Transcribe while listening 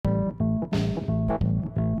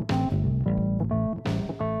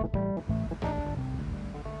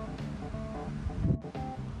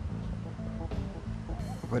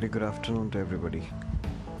Very good afternoon to everybody.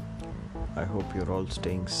 I hope you're all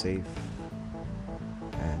staying safe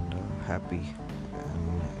and happy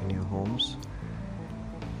in your homes.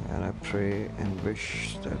 And I pray and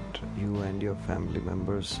wish that you and your family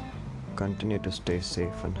members continue to stay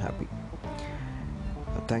safe and happy.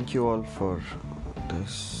 Thank you all for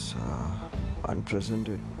this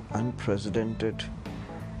unprecedented,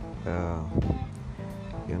 uh,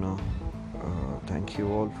 thank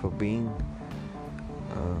you all for being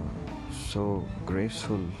so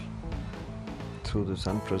graceful through this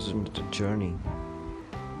unprecedented journey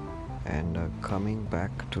and coming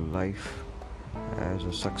back to life as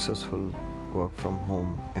a successful work from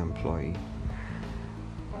home employee.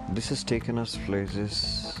 This has taken us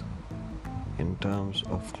places in terms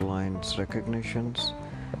of clients' recognitions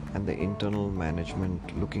and the internal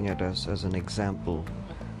management looking at us as an example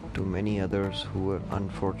to many others who were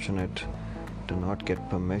unfortunate to not get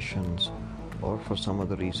permissions or for some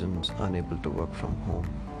other reasons unable to work from home.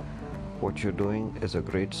 What you're doing is a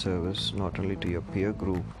great service not only to your peer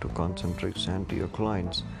group, to Concentrix and to your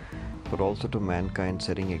clients, but also to mankind,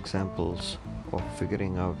 setting examples of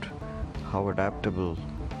figuring out how adaptable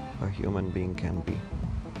a human being can be.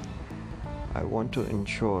 I want to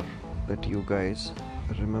ensure that you guys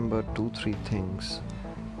remember 2-3 things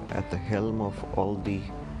at the helm of all the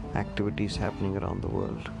activities happening around the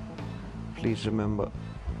world. Please remember,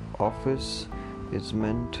 office is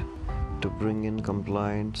meant to bring in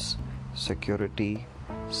compliance, security,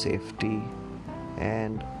 safety,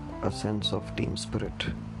 and a sense of team spirit.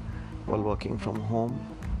 While working from home,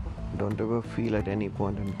 don't ever feel at any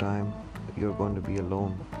point in time you're going to be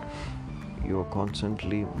alone. You are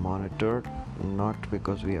constantly monitored, not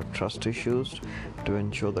because we have trust issues, to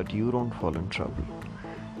ensure that you don't fall in trouble.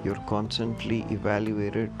 You're constantly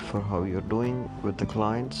evaluated for how you're doing with the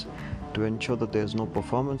clients to ensure that there's no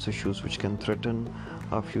performance issues which can threaten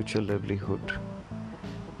our future livelihood.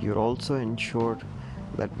 You're also ensured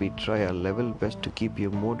that we try our level best to keep you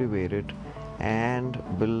motivated and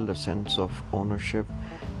build a sense of ownership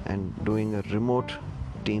and doing a remote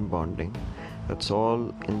team bonding. That's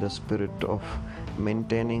all in the spirit of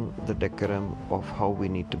maintaining the decorum of how we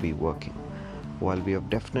need to be working. While we have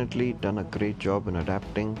definitely done a great job in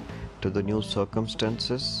adapting to the new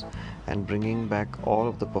circumstances and bringing back all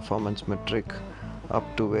of the performance metric up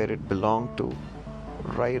to where it belonged to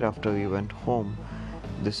right after we went home,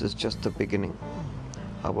 this is just the beginning.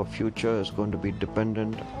 Our future is going to be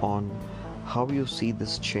dependent on how you see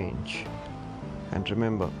this change. And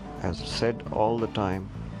remember, as I said all the time,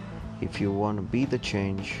 if you want to be the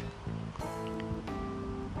change,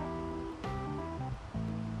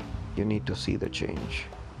 you need to see the change.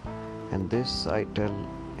 And this I tell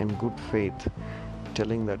in good faith,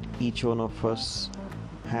 telling that each one of us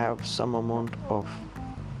have some amount of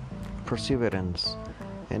perseverance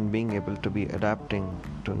in being able to be adapting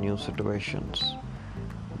to new situations,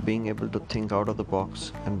 being able to think out of the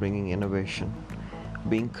box and bringing innovation,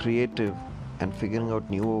 being creative and figuring out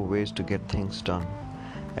newer ways to get things done,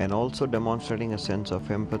 and also demonstrating a sense of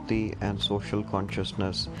empathy and social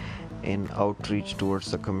consciousness in outreach towards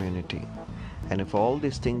the community. And if all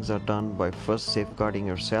these things are done by first safeguarding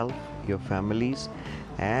yourself, your families,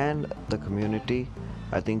 and the community,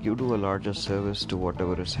 I think you do a larger service to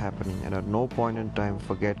whatever is happening. And at no point in time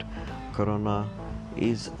forget, Corona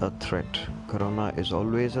is a threat. Corona is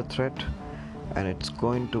always a threat, and it's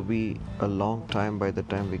going to be a long time by the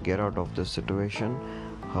time we get out of this situation.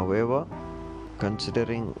 However,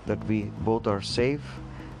 considering that we both are safe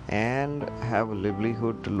and have a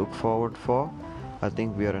livelihood to look forward for, I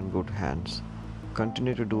think we are in good hands.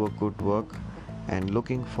 Continue to do a good work, and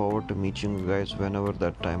looking forward to meeting you guys whenever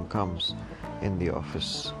that time comes in the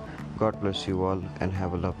office. God bless you all and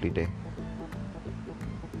have a lovely day.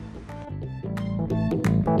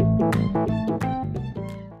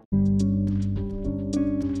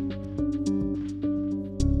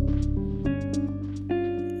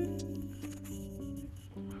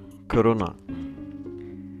 Corona.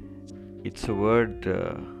 It's a word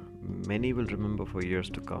many will remember for years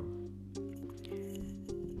to come.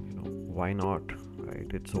 Why not,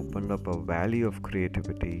 right? It's opened up a valley of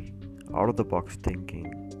creativity, out of the box thinking,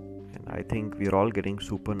 and I think we're all getting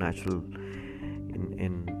supernatural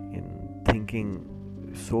in thinking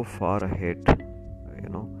so far ahead.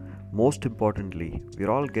 Most importantly,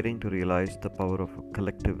 we're all getting to realize the power of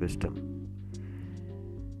collective wisdom.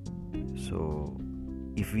 So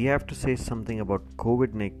if we have to say something about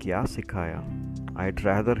COVID ne kya sikhaya, I'd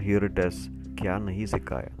rather hear it as kya nahi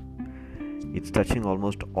sikhaya. It's touching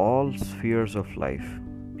almost all spheres of life: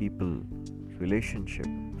 people, relationship,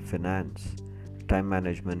 finance, time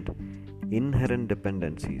management, inherent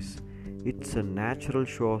dependencies, It's a natural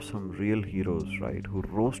show of some real heroes, right, who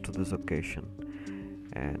rose to this occasion.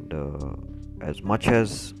 And as much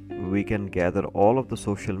as we can gather all of the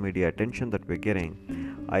social media attention that we're getting,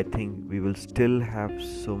 I think we will still have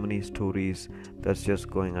so many stories that's just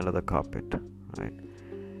going under the carpet, right?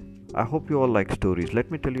 I hope you all like stories.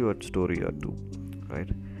 Let me tell you a story or two, right?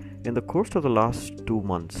 In the course of the last 2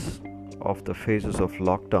 months of the phases of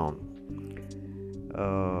lockdown,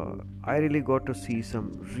 I really got to see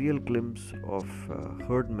some real glimpse of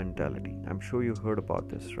herd mentality. I'm sure you heard about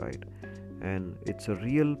this, right? And it's a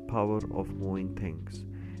real power of moving things.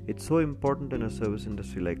 It's so important in a service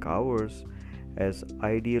industry like ours, as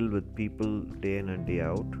I deal with people day in and day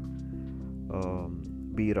out,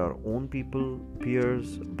 be it our own people,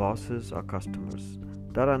 peers, bosses, or customers.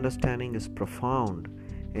 That understanding is profound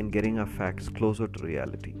in getting our facts closer to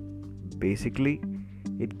reality. Basically,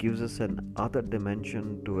 it gives us an other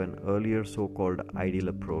dimension to an earlier so called ideal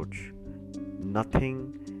approach.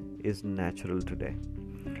 Nothing is natural today.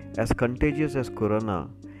 As contagious as corona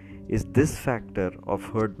is this factor of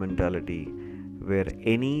herd mentality, where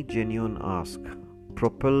any genuine ask,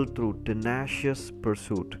 propelled through tenacious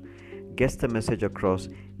pursuit, gets the message across,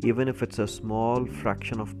 even if it's a small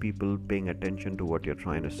fraction of people paying attention to what you're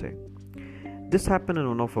trying to say. This happened in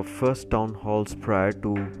one of our first town halls prior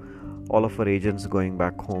to all of our agents going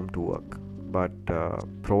back home to work. But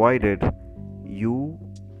provided you,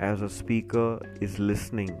 as a speaker, is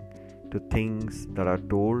listening to things that are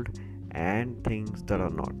told and things that are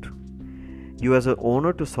not. You, as an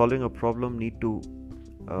owner to solving a problem, need to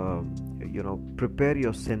prepare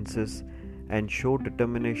your senses and show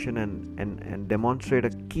determination and demonstrate a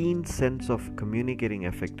keen sense of communicating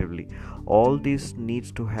effectively. All this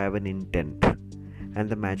needs to have an intent, and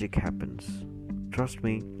the magic happens. Trust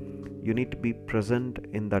me, you need to be present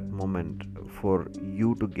in that moment for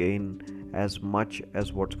you to gain as much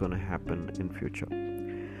as what's going to happen in future.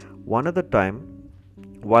 One other time,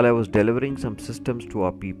 while I was delivering some systems to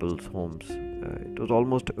our people's homes, it was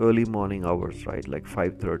almost early morning hours, right, like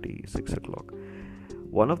 5:30, 6 o'clock.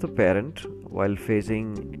 One of the parent, while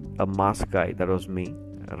facing a mask guy, that was me,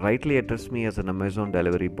 rightly addressed me as an Amazon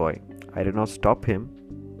delivery boy. I did not stop him.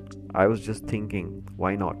 I was just thinking,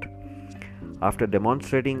 why not? After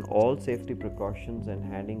demonstrating all safety precautions and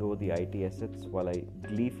handing over the IT assets while I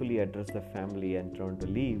gleefully addressed the family and turned to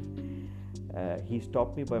leave, he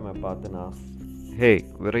stopped me by my path and asked, "Hey,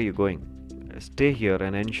 where are you going? Stay here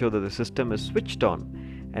and ensure that the system is switched on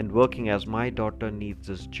and working, as my daughter needs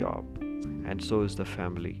this job. And so is the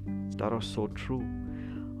family." That was so true.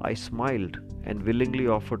 I smiled and willingly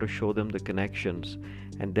offered to show them the connections,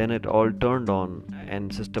 and then it all turned on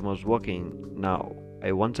and system was working. Now,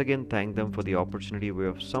 I once again thanked them for the opportunity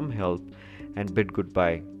of some help and bid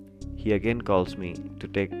goodbye. He again calls me to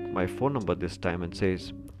take my phone number this time and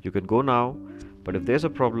says, "You can go now, but if there's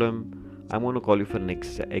a problem, I'm going to call you for an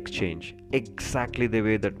exchange." Exactly the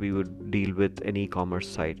way that we would deal with an e-commerce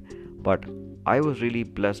site. But I was really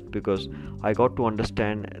blessed because I got to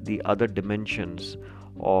understand the other dimensions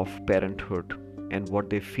of parenthood and what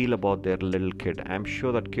they feel about their little kid. I'm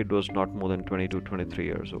sure that kid was not more than 22, 23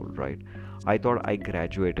 years old, right? I thought I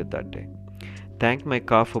graduated that day. Thanked my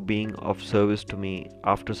car for being of service to me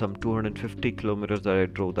after some 250 kilometers that I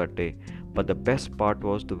drove that day. But the best part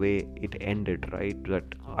was the way it ended, right?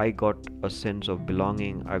 That I got a sense of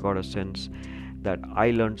belonging. I got a sense that I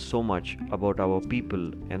learned so much about our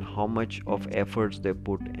people and how much of efforts they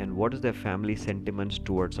put and what is their family sentiments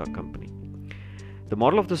towards our company. The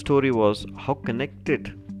moral of the story was how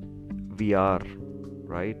connected we are,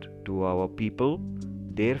 right, to our people,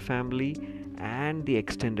 their family, and the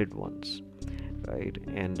extended ones, right,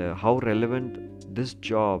 and how relevant this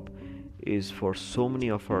job is for so many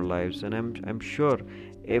of our lives. And I'm sure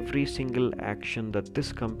every single action that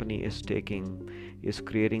this company is taking is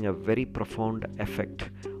creating a very profound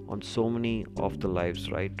effect on so many of the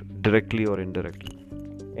lives, right, directly or indirectly.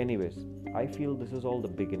 Anyways, I feel this is all the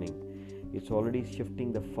beginning. It's already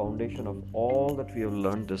shifting the foundation of all that we have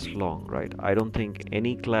learned this long, right? I don't think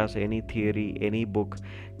any class, any theory, any book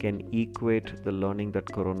can equate the learning that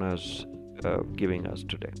Corona is giving us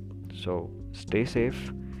today. So stay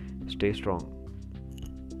safe, stay strong.